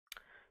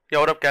Yo,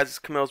 what up guys, it's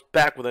Camille's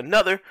back with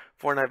another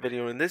Fortnite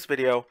video. In this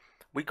video,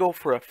 we go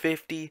for a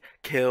 50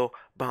 kill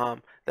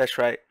bomb. That's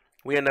right,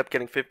 we end up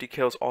getting 50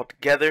 kills all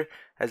together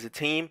as a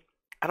team.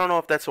 I don't know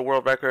if that's a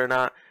world record or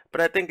not, but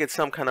I think it's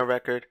some kind of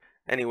record.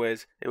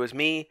 Anyways, it was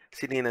me,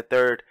 CD in the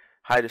third,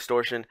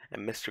 HighDistortion,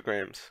 and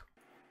MrGrimmmz.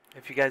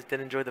 If you guys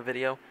did enjoy the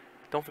video,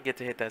 don't forget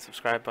to hit that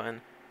subscribe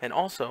button, and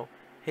also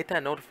hit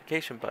that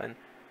notification button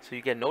so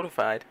you get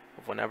notified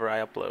of whenever I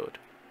upload.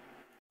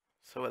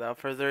 So without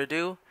further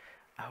ado,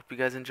 I hope you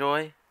guys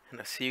enjoy, and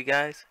I'll see you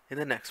guys in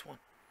the next one.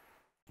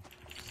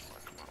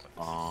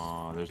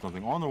 There's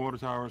nothing on the water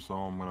tower, so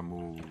I'm gonna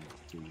move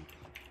to... Okay,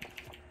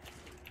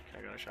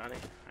 I got a shotty.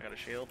 I got a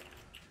shield.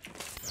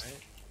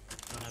 Alright.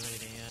 I don't have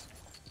anything yet.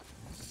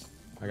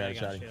 I got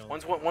a shotty.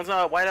 One's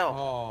white L.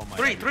 Oh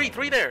my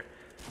three there.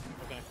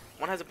 Okay.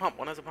 One has a pump.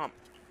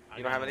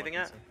 You don't have anything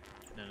yet?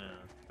 No.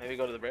 Maybe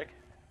go to the brick.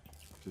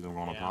 See them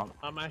going on top.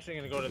 I'm actually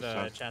gonna go to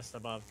the chest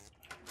above.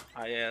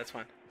 Oh yeah, that's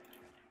fine.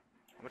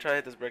 I'm gonna try to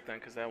hit this brick then,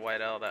 cause that white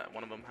L, that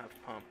one of them have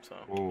pump. So.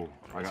 Oh,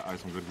 I got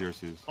some good gear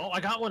seeds. Oh, I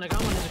got one in the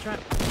trap.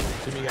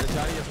 Jimmy, you got a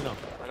shotty? Yes or no?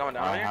 I got one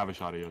down I here. have a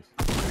shotty, yes.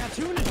 I got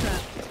two in the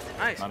trap.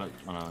 Nice. Yeah.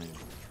 Oh,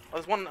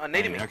 there's one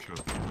nading me. Extra.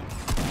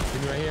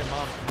 Jimmy right here,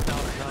 mom. Down.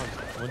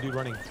 One dude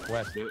running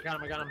west. I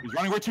got him. He's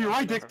running right to your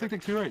right, Dick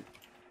to your right.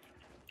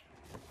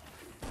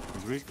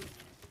 He's weak.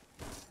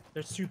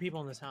 There's two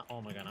people in this house. Oh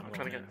my god, I'm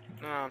trying to get.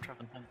 No, I'm trying.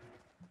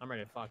 I'm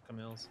ready to fuck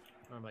Camille's.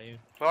 I don't know about you.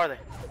 Where are they?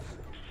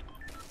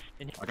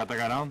 I got that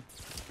guy down.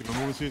 Keep him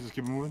moving, Seeds. Just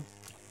keep him moving.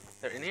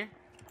 They're in here?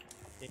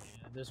 Yeah,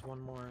 there's one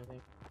more, I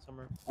think,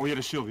 somewhere. Oh, he had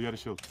a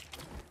shield.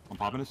 I'm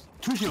popping this.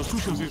 Two shields,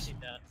 Seeds.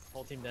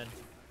 Whole team dead.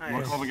 Nice. You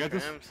wanna come and get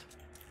this? Grimmz.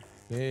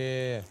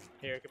 Yeah.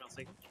 Here, Camille's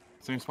take.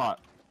 Same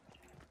spot.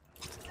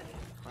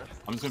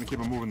 I'm just gonna keep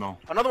him moving though.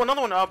 Another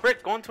one.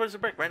 Brick. Going towards the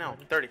brick right now.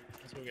 30.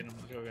 Let's go get him.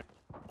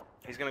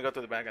 He's gonna go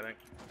through the back, I think.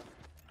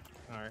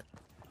 Alright.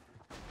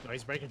 No,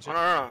 he's breaking shit. Oh,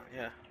 no.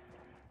 Yeah.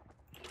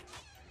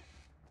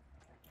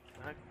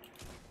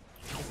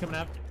 He's coming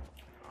up.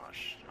 Oh,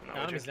 I'm not Got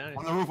him, with he's you. down.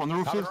 On the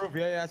roof, Top Seeds. of the roof,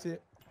 yeah, I see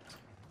it.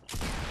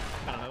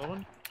 Got another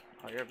one.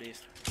 Oh, you're a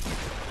beast.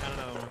 Got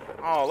another one.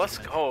 Oh, let's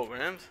go,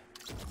 Grimmz.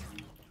 Oh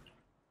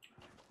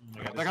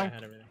my god, That this guy? guy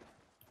had everything.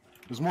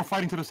 There's more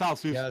fighting to the south,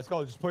 Seeds. Yeah, let's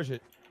go. Just push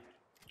it.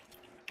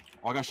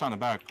 Oh, I got shot in the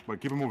back, but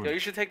keep him moving. Yo, you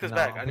should take this No,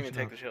 back. I didn't push even it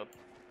take up. the shield.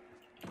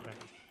 Okay.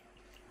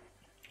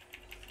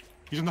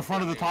 He's in the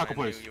front of the taco I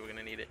knew place. you were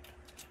gonna need it.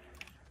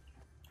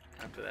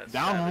 After that.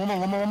 Down,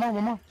 savage.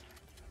 one more.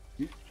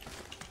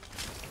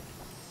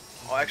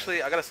 Oh,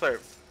 actually, I got a slurp.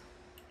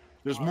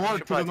 There's Oh, more you to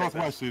should the probably take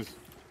northwest, Seeds.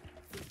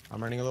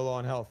 I'm running a little low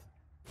on health.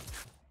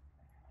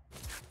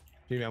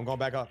 Jimmy, I'm going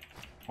back up.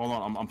 Hold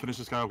on, I'm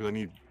finishing this guy up because I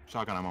need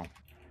shotgun ammo.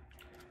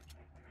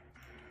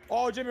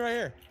 Oh, Jimmy right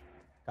here.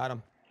 Got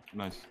him.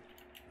 Nice.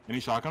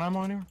 Any shotgun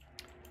ammo in here?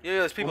 Yeah,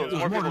 there's people. There's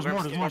There's more more,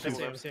 people. there's more, Grimmz. there's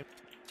more. I see him.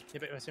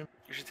 Yep, I see him.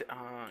 You should.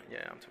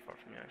 Yeah, I'm too far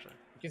from you actually.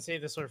 We can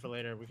save this sword for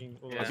later. We can.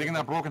 Yeah. I think in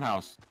that broken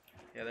house.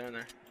 Yeah, they're in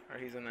there. Or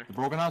he's in there. The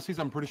broken house, Seeds,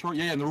 I'm pretty sure.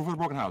 Yeah, in the roof of the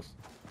broken house.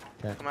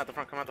 Come out the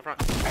front.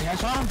 Hey,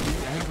 headshot him?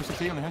 I hit him for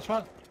 68 on the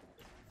headshot.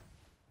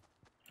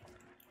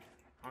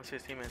 I want to see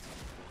his teammates.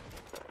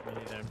 We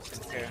need them.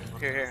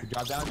 Here.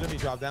 Drop down, Jimmy.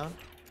 Drop down.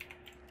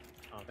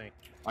 Oh, thank.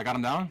 I got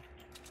him down.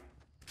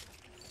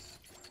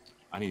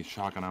 I need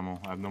shotgun ammo.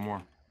 I have no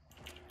more.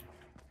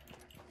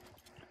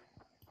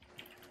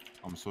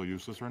 I'm so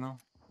useless right now.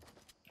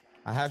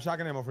 I have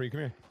shotgun ammo for you. Come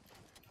here.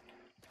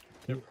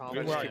 They're You probably,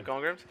 guys just keep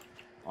going, Grimmz?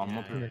 I'm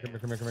up Come here. here.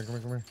 Come here.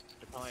 they're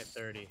probably at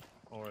 30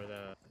 or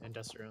the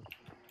industrial.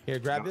 Here,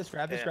 grab this.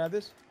 Grab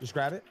this. Just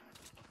grab it.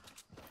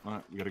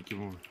 Alright, we gotta keep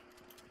moving.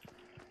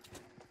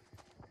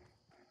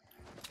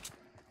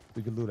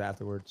 We can loot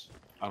afterwards.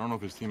 I don't know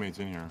if his teammate's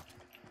in here.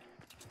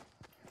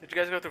 Did you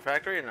guys go through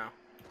factory or no?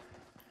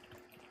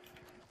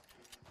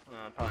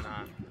 Probably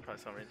not.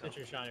 Probably some reason. Hit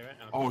your shotty, right?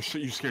 Oh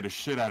shit, you scared the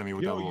shit out of me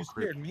with that Yo, little you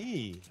creep. scared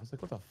me. I was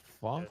like, what the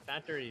fuck?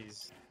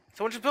 Factories.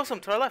 Someone just built some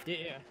to our left.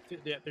 Yeah.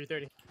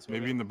 330.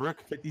 Maybe in the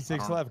brick? 56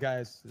 I don't left,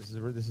 guys. This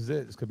is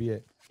it. This could be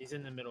it. He's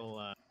in the middle.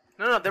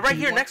 No, they're right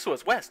here next to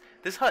us, west.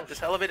 This hut,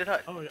 this elevated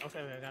hut. Oh, okay,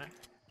 I got it.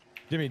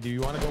 Jimmy, do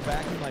you want to go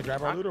back and like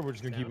grab our loot, or we're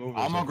just gonna keep moving?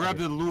 I'm gonna grab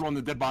the loot on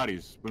the dead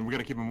bodies, but we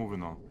gotta keep it moving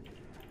though.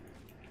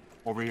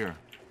 Over here.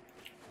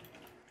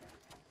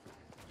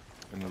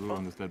 And the loot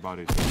on this dead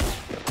bodies.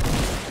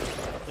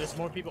 There's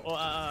more people.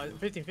 Oh,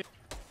 15. He's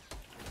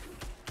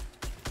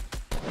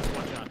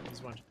one shot.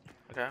 He's one shot.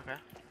 Okay.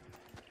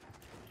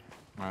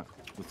 Alright,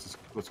 let's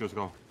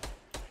go.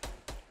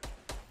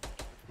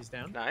 He's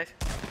down. Nice.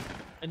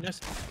 And this.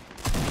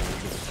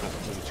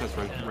 There's a chest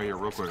right here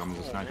real quick. I'm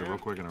gonna snatch it real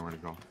quick and I'm ready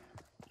to go.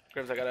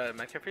 Grimmz, I got a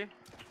med kit for you.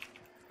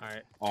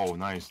 Alright. Oh,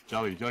 nice.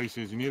 Jelly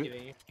says you need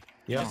it?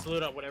 Yeah. Just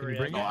loot up whatever Can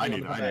you you bring have. it? No, I You need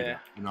it. wanna I need come it.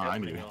 back? No, I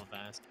need Bring it. all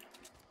fast.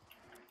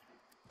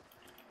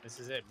 This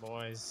is it,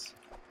 boys.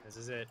 This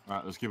is it.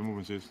 Alright, let's keep it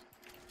moving, sis.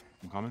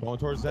 I'm coming. Going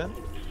towards them.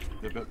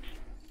 Yep.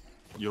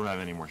 You don't have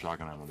any more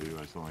shotgun ammo, do you?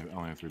 I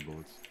only have 3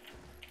 bullets.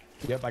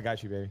 Yep, I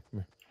got you, baby. Come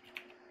here.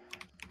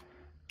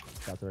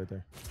 Got it right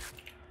there.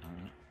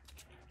 Alright.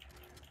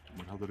 Where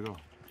the hell did it go?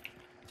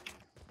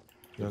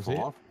 You don't see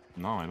fall it? off?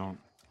 No, I don't.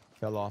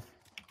 Fell off.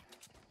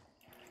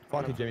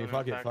 Fuck it, Jimmy.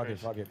 Fuck it. Fuck it.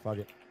 Fuck it. Fuck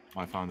it.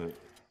 I found it.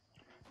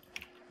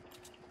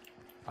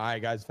 All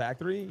right, guys.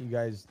 Factory. You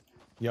guys.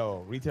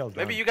 Yo, retail's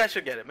done. Maybe you guys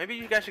should get it. Maybe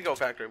you guys should go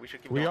factory. We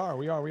should keep going.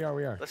 We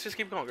are. Let's just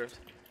keep going, Grimmz.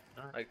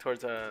 Alright. Like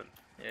towards yeah.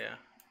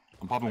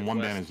 I'm popping Like one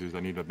west. bandage, dude. I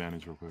need a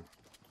bandage real quick.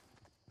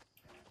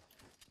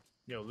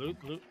 Yo, loot,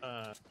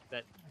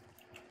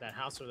 that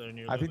house over there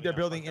near. I think they're got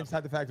building fucked up.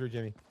 inside the factory,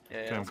 Jimmy. Yeah,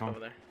 Okay, let's go I'm over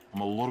there.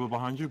 I'm a little bit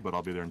behind you, but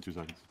I'll be there in 2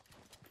 seconds.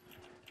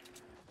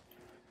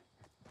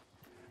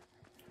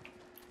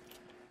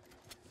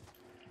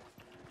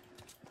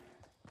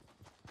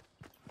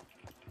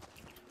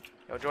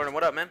 Yo, Jordan,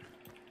 what up, man?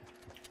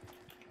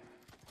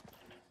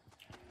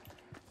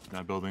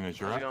 That building that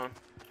you're How's it at? going?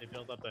 They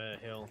built up a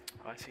hill.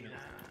 Oh, I see that.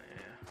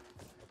 Yeah.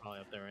 They're probably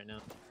up there right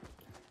now.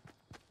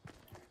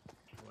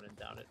 I wouldn't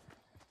doubt it.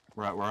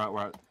 We're at.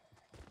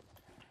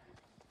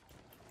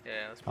 Yeah,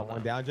 let's Got pull one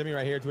down. down, Jimmy,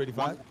 right here,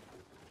 285.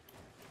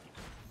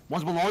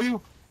 One's below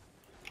you.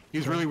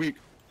 He's really weak.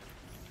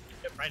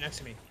 Yep, right next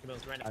to me. He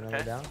builds right next. Another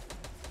Okay. down.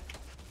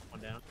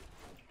 One down.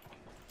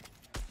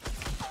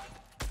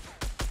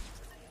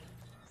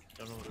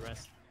 Don't know the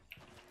rest.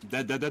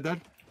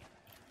 Dead.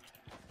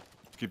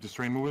 Keep this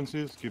train moving,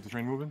 sis. Keep the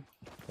train moving.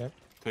 Yep.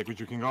 Take what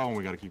you can go, and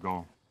we gotta keep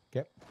going.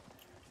 Yep.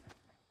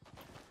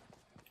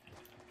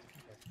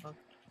 Fuck.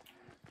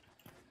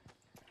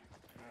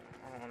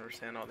 I don't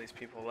understand all these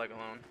people leg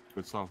alone.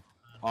 Good stuff.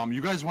 You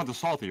guys went to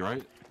Salty,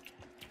 right?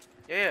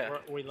 Yeah.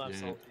 We left Yeah.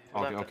 salt.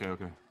 Okay, Left it.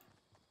 okay.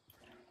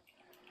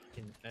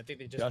 I think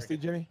they just. Dusty,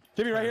 forget- Jimmy.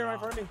 Jimmy, right here, right in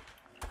front of me.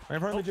 Right in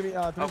front of me, Jimmy.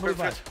 Oh, Grimmz,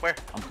 345. Grimmz, where?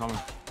 I'm coming.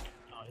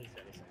 Oh, he's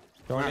dead. He's dead.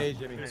 Throwing Where? nades,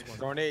 Jimmy. Nice.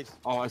 Throwing nades.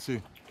 Oh, I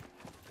see.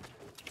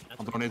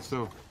 I'm throwing nades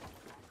too.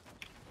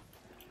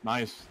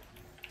 Nice.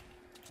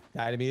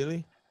 Died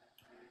immediately.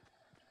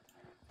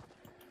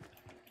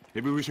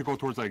 Maybe we should go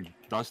towards like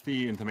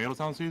Dusty and Tomato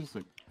Town, sis,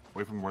 like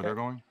away from where they're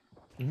going.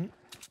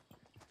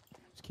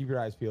 Just keep your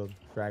eyes peeled,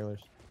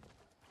 stragglers.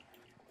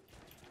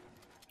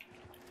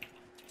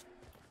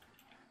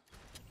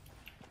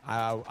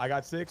 I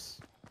got 6.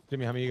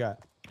 Jimmy, how many you got?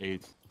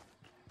 8.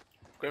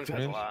 Grimmz has a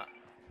Grimmz? lot.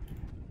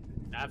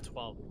 I have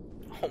 12.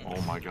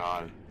 Oh my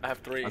god. I have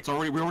 3. That's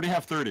already. We already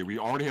have 30. We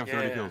already have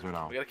 30 Yeah. kills right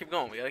now. We gotta keep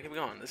going. We gotta keep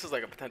going. This is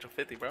like a potential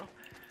 50, bro.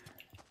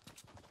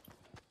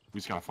 We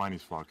just gotta find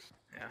these fucks.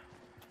 Yeah.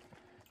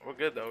 We're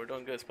good though. We're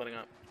doing good splitting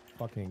up.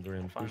 Fucking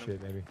Grim. Find Good him.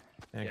 shit, baby.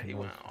 And Yeah, he Camille's.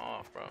 went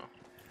off, bro. How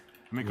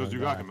many kills Oh you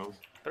my got, God. Camille?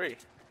 3.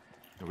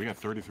 Yeah, we got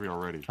 33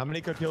 already. How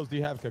many kills do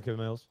you have, Cook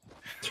Mills?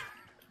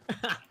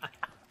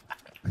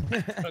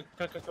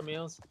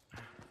 Camille's.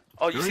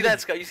 Oh, you There see is a-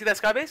 that sky? You see that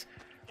sky base?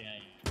 Yeah.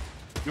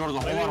 Yo, there's a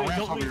whole Wait, lot of wait, ramps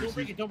don't over break, here. don't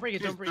break it, don't break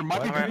it, don't break There it.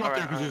 might be Alright, people up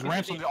there alright, because there's alright.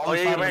 ramps on the Oh other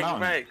yeah, side you're of the right. You're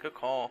mountain. right. Good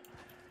call.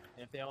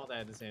 If they all die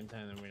at the same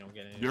time, then we don't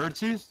get any. You heard,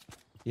 Cheese?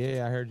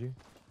 Yeah, I heard you.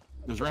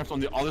 There's ramps on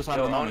the other side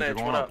Yo, of the mountain that Onet, you're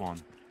going what up up?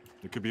 on.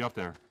 It could be up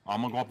there.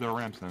 I'm gonna go up there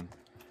ramps then.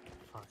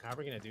 Fuck, how are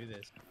we gonna do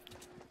this?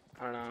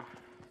 I don't know.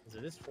 Is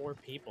there 4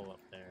 people up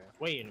there?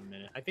 Wait a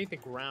minute. I think the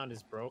ground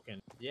is broken.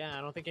 Yeah,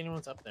 I don't think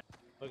anyone's up there.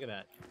 Look at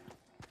that.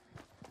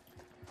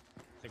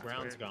 The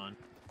ground's weird. gone.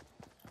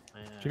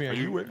 Jimmy, are Are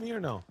you you- with me or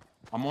no?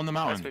 I'm on the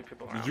That's mountain. big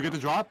people Did around, you get though.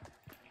 the drop?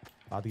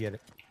 About to get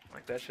it.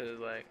 Like that shit is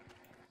like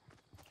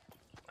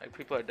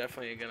people are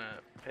definitely gonna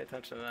pay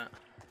attention to that.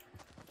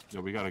 Yeah,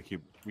 we gotta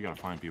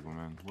find people,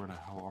 man. Where the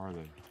hell are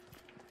they?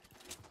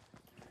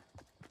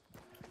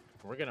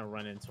 We're gonna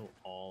run into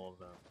all of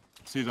them.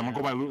 See, I'm gonna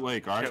go by Loot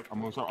Lake, alright? Yeah.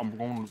 I'm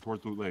going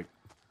towards Loot Lake.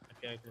 I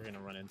feel like we're gonna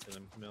run into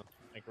them. Camille.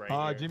 Like right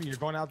here. Jimmy, you're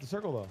going out the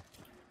circle though.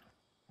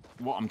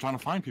 Well, I'm trying to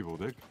find people,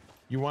 Dick.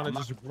 You want I'm to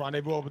not- just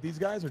rendezvous up with these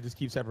guys or just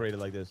keep separated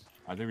like this?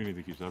 I think we need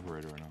to keep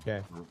separated right now.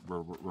 Okay.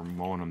 We're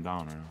mowing them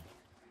down right now.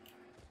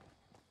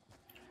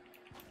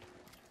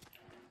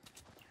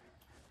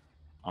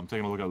 I'm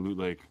taking a look at Loot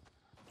Lake.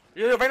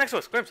 Yeah, right next to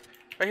us, Grimmz.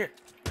 Right here.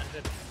 That's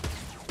it.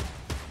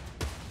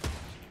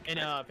 In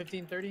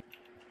 1530.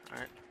 All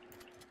right.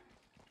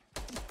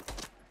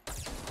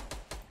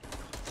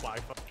 Why?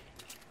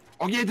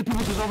 Oh yeah, the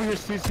people just over here.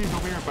 See,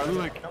 over here by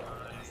Loot Lake.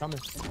 Coming.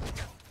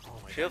 Oh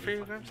my Shield God, for you,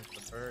 he Grimmz? fucking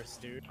missed the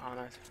burst, dude. Oh,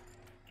 nice.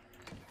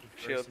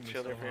 He Shield- bursted me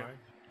shield so over here. hard.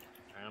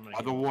 Alright, I'm gonna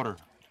By the heal. water.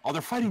 Oh,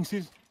 they're fighting.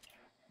 See,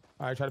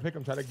 All right, try to pick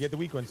them. Try to get the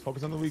weak ones.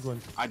 Focus on the weak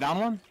ones. I down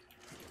one.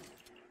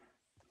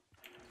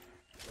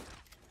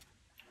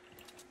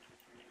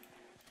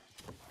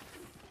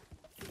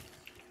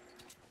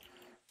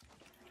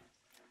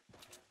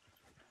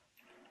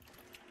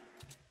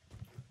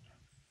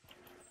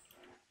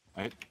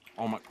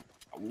 Oh my,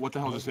 what the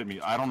hell just hit me?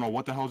 I don't know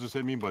what the hell just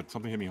hit me, but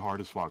something hit me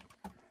hard as fuck.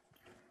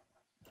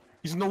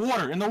 He's in the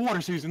water,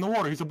 see, he's in the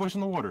water, he's a bush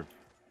in the water.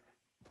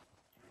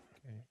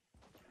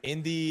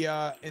 In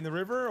the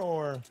river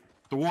or?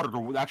 The water,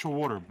 the actual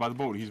water, by the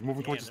boat. He's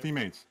moving towards his they're-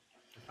 teammates.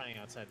 They're fighting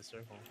outside the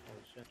circle. Holy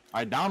shit.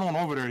 I downed one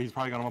over there, he's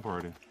probably got him up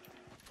already.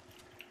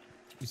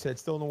 You said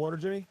still in the water,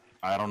 Jimmy?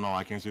 I don't know,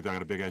 I can't see if I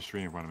got a big ass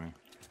tree in front of me.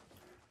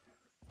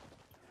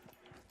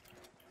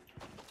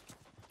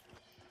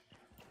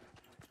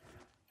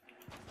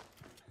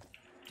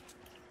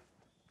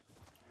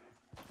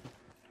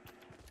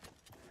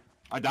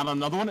 I downed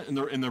another one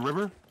in the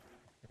river.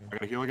 I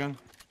gotta heal again.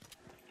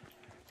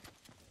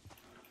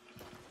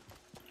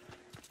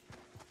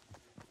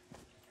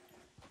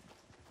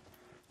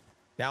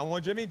 Down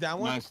one, Jimmy. Down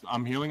one. Nice.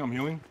 I'm healing. I'm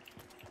healing.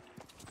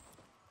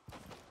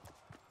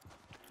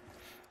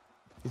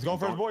 He's going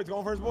for his boy. He's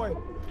going for his boy.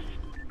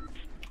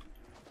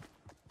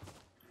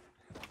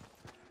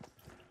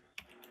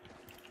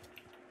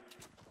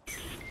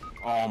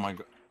 Oh my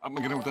god. I'm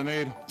gonna get him with the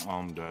nade. Oh,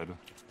 I'm dead.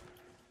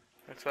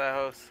 That's why I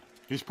host.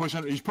 He's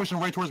pushing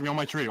right towards me on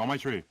my tree. On my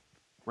tree.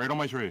 Right on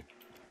my tree.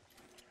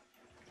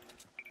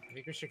 I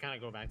think we should kind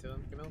of go back to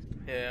them, Camille.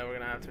 Yeah, we're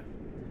gonna have to.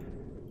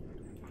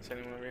 Is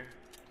anyone over here?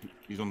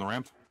 He's on the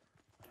ramp.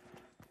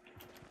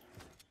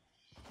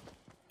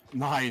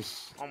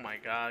 Nice. Oh my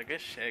god,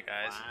 good shit,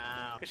 guys.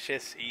 Wow. Good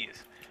shit,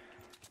 C's.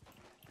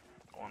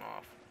 Going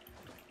off.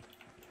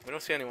 We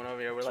don't see anyone over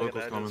here. We're like at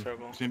the edge of the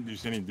circle. Did you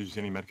see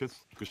any medkits?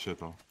 Good shit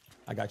though.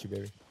 I got you,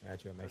 baby. I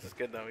got you. I'll make This is it.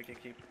 good though. We can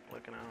keep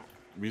looking out.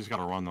 We just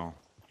gotta run though.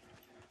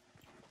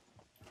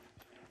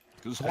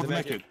 Just How's hold the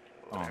the medkit? medkit.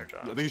 Oh,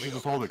 I think you should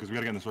just hold it because we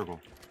gotta get in the circle.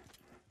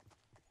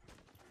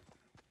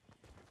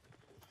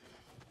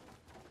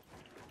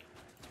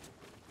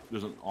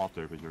 There's an off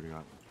there, but you already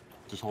got.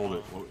 Just hold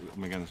it. I'm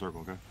gonna get in the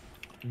circle, okay?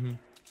 Mm-hmm.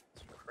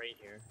 There's a crate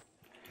here.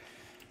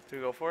 Do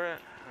we go for it?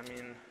 I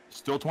mean,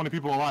 Still 20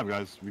 people alive,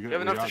 guys. do you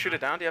have enough to shoot it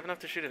down? Do you have enough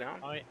to shoot it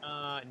down? No,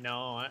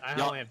 I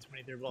Yeah. only have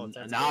 23 bullets.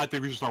 That's Now I good.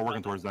 think we should start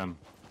working towards them.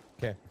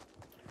 Okay.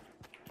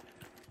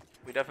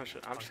 We definitely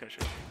should. I'm just gonna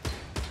shoot.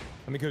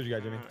 How many kills you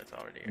got, Jimmy? It's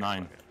already here.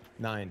 9. Fuck it.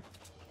 9.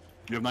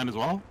 You have 9 as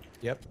well?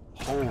 Yep.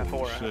 Holy I have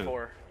 4. I shit. have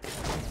 4.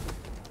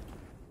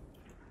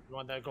 You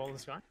want that golden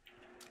scar?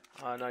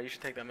 No, you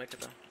should take that medkit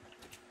though.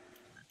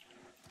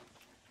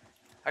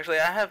 Actually,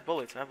 I have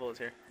bullets. I have bullets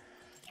here.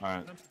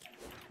 Alright.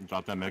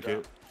 Drop that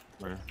medkit.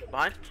 Right here.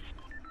 Behind?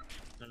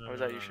 No, Or was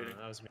that you shooting?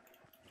 That was me.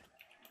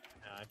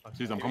 Yeah, I fucked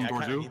See, up. I'm coming I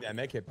towards kinda you. need that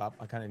med kit, Pop.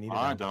 I kind of need it.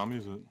 Alright, now. then I'm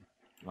using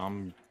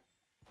it.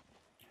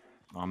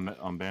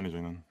 I'm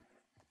bandaging them.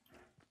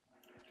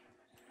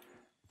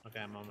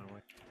 Okay, I'm on my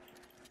way.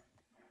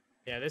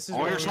 Yeah, this is. Oh,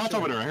 where here's we shots should-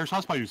 over there. Here's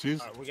shots by you,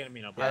 C's. Alright, we're gonna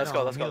meet up. Yeah, let's no, go.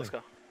 I'm Let's go. Let's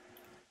go.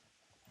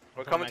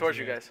 We're coming back towards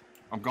to you me. guys.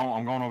 I'm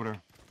going over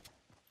there.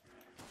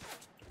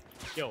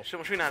 Yo,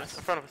 Shoot, shooting at us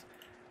in front of us.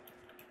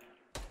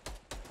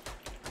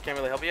 Can't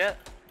really help you yet.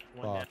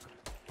 one down.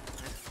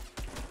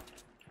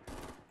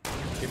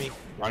 Jimmy.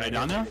 Are they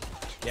down there?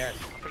 Yes.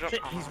 Push up.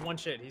 Shit, he's one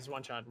shit. He's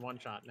one shot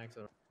next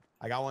to the.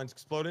 I got one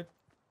exploded.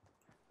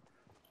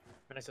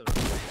 Next to the.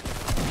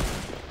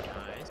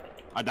 Nice.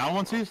 I down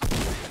one, C's.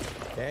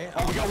 Okay.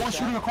 Oh, we got one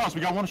shooting across.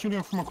 We got one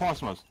shooting from across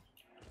from us.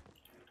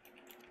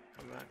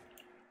 Come back.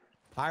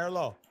 High or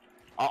low?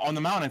 On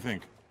the mountain, I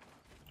think.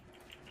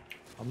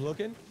 I'm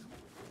looking.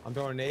 I'm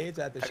throwing nades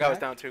at the That guy was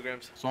shack. down 2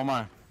 Grimms. So am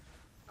I.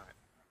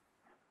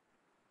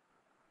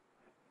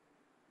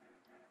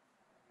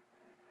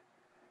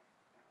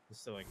 There's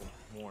still like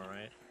more,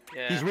 right?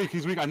 Yeah. He's weak.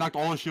 He's weak. I knocked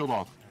all his shield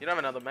off. You don't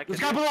have another medkit. This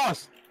guy below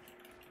us.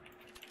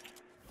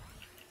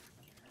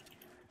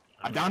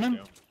 I don't downed know him.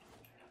 what to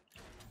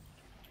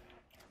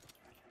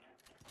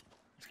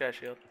This guy's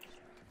shield.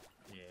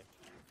 do. Yeah.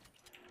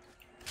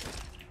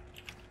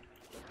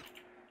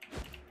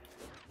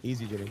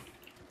 Easy, Jimmy.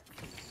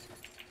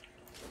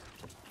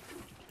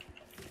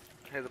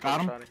 Here's a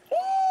Got him.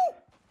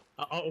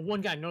 shotty.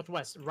 One guy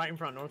northwest, right in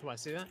front,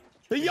 northwest. See that?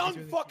 The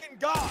young fucking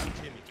god,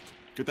 Jimmy.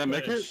 Get that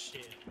Good medkit.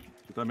 shit.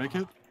 Get that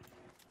medkit.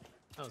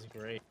 That was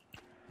great.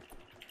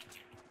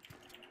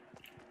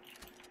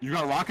 You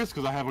got rockets?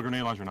 Because I have a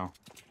grenade launcher now.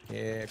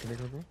 Yeah, come here,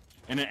 come here.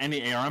 And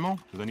any AR ammo?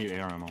 Because I need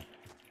AR ammo.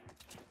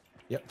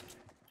 Yep.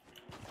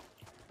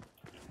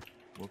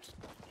 Whoops.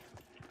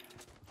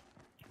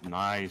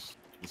 Nice.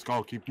 Let's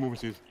go. Keep moving,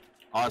 C's.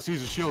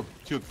 C's a shield.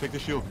 Shield. Take the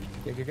shield.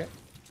 Okay.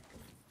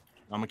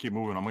 I'm gonna keep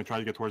moving. I'm gonna try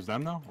to get towards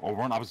them now. Oh,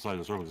 we're on opposite sides of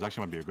the circle. This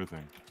actually might be a good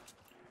thing.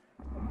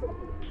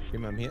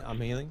 Jimmy, I'm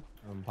healing.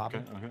 I'm Okay.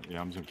 popping. Okay. Yeah,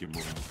 I'm just gonna keep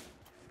moving.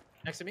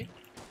 Next to me.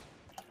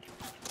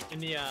 In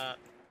the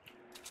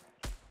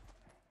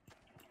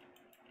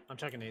I'm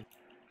checking nade.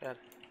 God.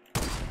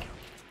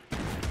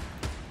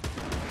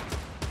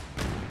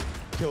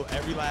 Kill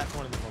every last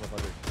one of these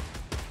motherfuckers.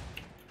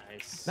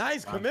 Nice.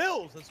 Nice,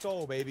 Camille's. Let's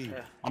go, baby.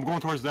 Yeah. I'm going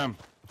towards them.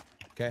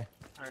 Okay.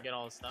 Alright, get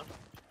all this stuff.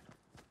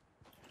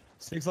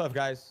 6 left,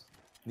 guys.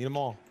 Need them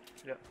all.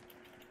 Yep.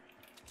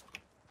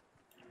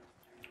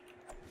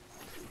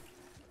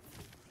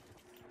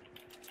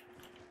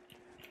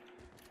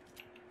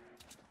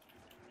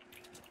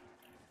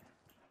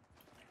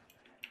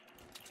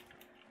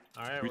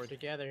 Alright, we're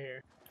together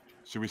here.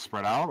 Should we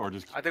spread out or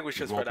just? I think we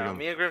should go spread out. together?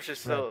 Me and Grimms should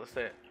still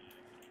stay.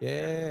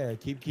 Yeah,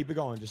 keep it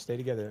going. Just stay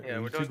together. Yeah,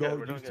 we're You doing two good,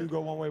 we're doing you two good.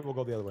 go one way, we'll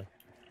go the other way.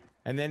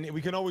 And then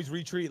we can always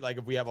retreat, like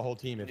if we have a whole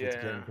team, if it's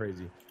Yeah. getting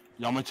crazy.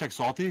 Yeah, I'm gonna check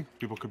salty.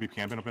 People could be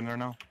camping up in there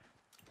now.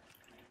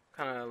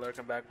 Kind of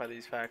lurking back by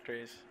these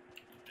factories.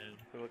 And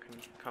People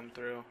can come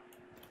through.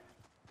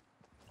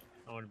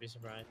 I wouldn't be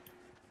surprised.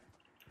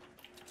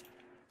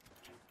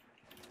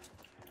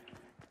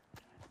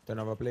 Turn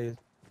over, please.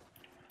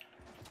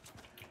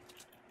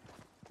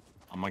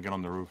 I might get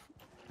on the roof.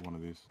 One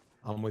of these.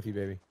 I'm with you,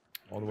 baby.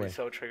 All the I'd be way.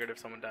 so triggered if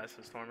someone dies to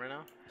the storm right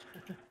now.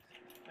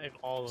 If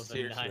all of them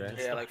Seriously, died. right?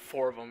 Yeah, like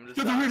 4 of them just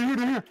They're here, died.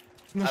 they're here.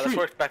 In the Let's street.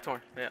 work back to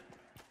one. Yeah.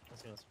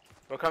 Let's go.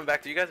 We'll come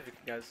back to you guys if you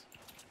guys.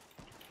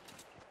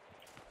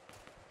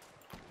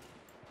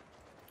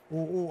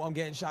 Ooh, I'm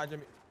getting shot,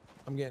 Jimmy.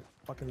 I'm getting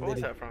fucking What was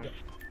litty. that from?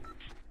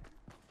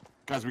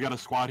 Guys, we got a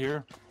squad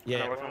here.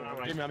 Yeah, we're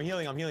coming. Jimmy, I'm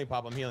healing,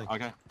 Pop. I'm healing.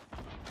 Okay.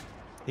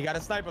 He got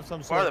a snipe of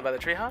some Where are they? sort. By the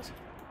treehouse?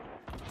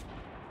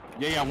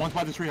 Yeah, one's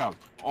by the treehouse.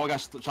 Oh, I got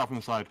shot from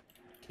the side.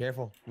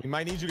 Careful. We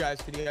might need you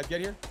guys. Can you guys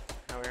get here?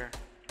 No, we're here.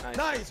 Nice.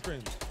 Nice,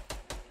 Grimmz.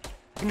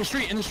 In the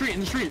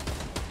street.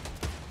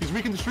 He's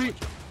weak in the street.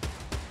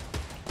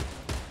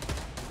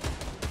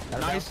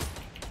 Nice.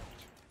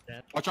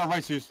 Yeah. Watch out,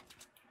 right, C's.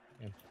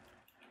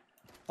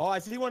 Oh, I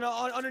see one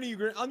underneath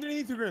you,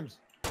 underneath you, Grimmz.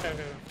 Okay.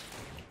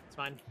 It's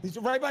fine. He's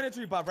right behind the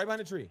tree, Pop. Right behind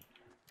the tree.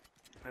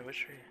 Wait, which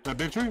tree? That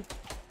big tree?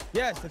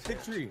 Yes, the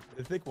thick tree.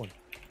 The thick one.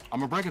 I'm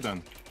gonna break it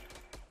then.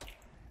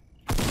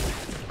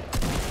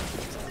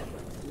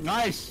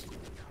 Nice.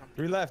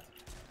 3 left.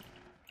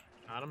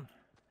 Got him.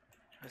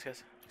 Nice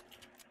guys.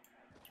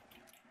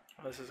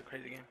 Oh, this is a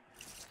crazy game.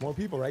 More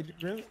people, right,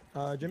 Jimmy?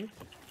 No,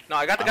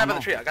 I got the I guy don't by the know.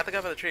 tree. I got the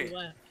guy by the tree. 2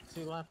 left.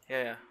 2 left.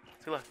 Yeah.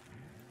 2 left.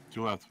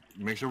 2 left.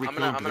 Make sure we I'm kill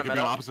gonna- them, I'm 'cause they gonna could be on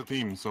med up. opposite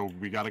teams, so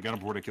we gotta get them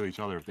before they kill each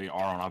other if they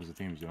are on opposite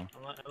teams, you know?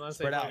 Unless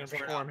they Spread out, fucking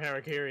spread perform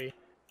harakiri.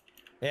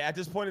 Hey, at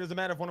this point, it doesn't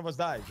matter if one of us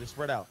dies. Just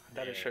spread out.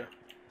 That is true.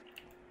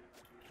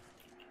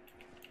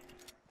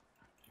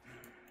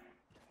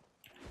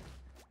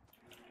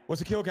 What's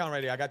the kill count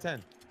right here? I got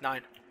 10.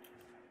 9.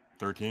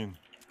 13.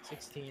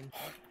 16.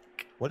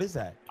 What is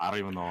that? I don't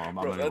even know. I'm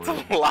Bro, not even that's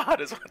worried. a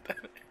lot, is what that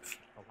is.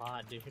 A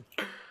lot, dude.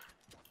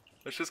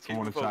 Let's just keep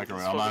Someone it is focused. tracking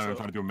Let's right. I'm not focus even up.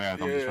 trying to do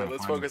math. I'm Yeah, just trying to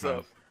let's find focus these up.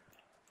 guys.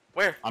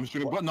 Where? I'm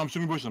shooting. No, I'm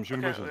shooting bushes. I'm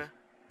shooting Okay, bushes. okay.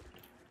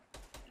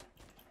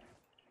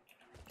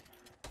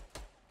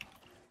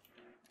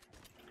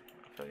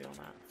 I feel you on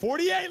that.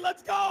 48,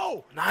 let's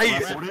go!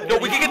 Nice! Alright, No,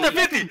 we can get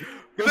that 50!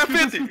 Get that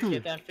 50!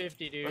 Get that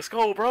 50, dude. Let's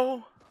go,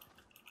 bro!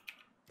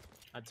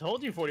 I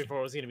told you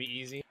 44 was gonna be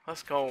easy.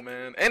 Let's go,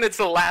 man. And it's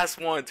the last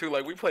one, too.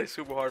 Like, we play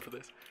super hard for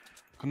this.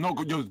 No,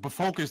 yo, but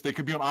focus. They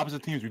could be on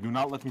opposite teams. We do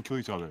not let them kill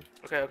each other.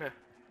 Okay, okay.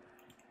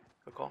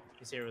 Good call.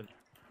 He's here with.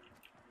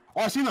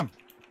 Oh, I see them.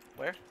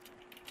 Where?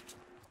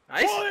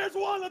 Nice! Oh, there's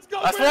one! Let's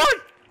go! Last Grimmz!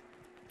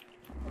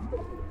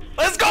 one!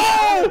 Let's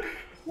go!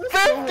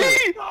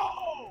 50!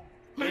 Go!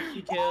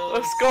 50 kills.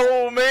 Let's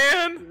go,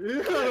 man!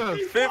 Yeah.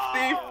 50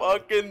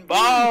 fucking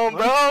bomb,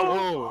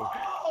 bro!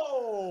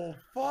 Oh,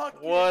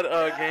 fuck! What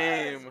a yes!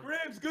 game.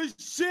 Grimmz, good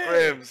shit!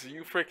 Grimmz,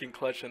 you freaking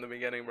clutched in the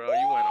beginning, bro.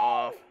 You went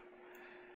off.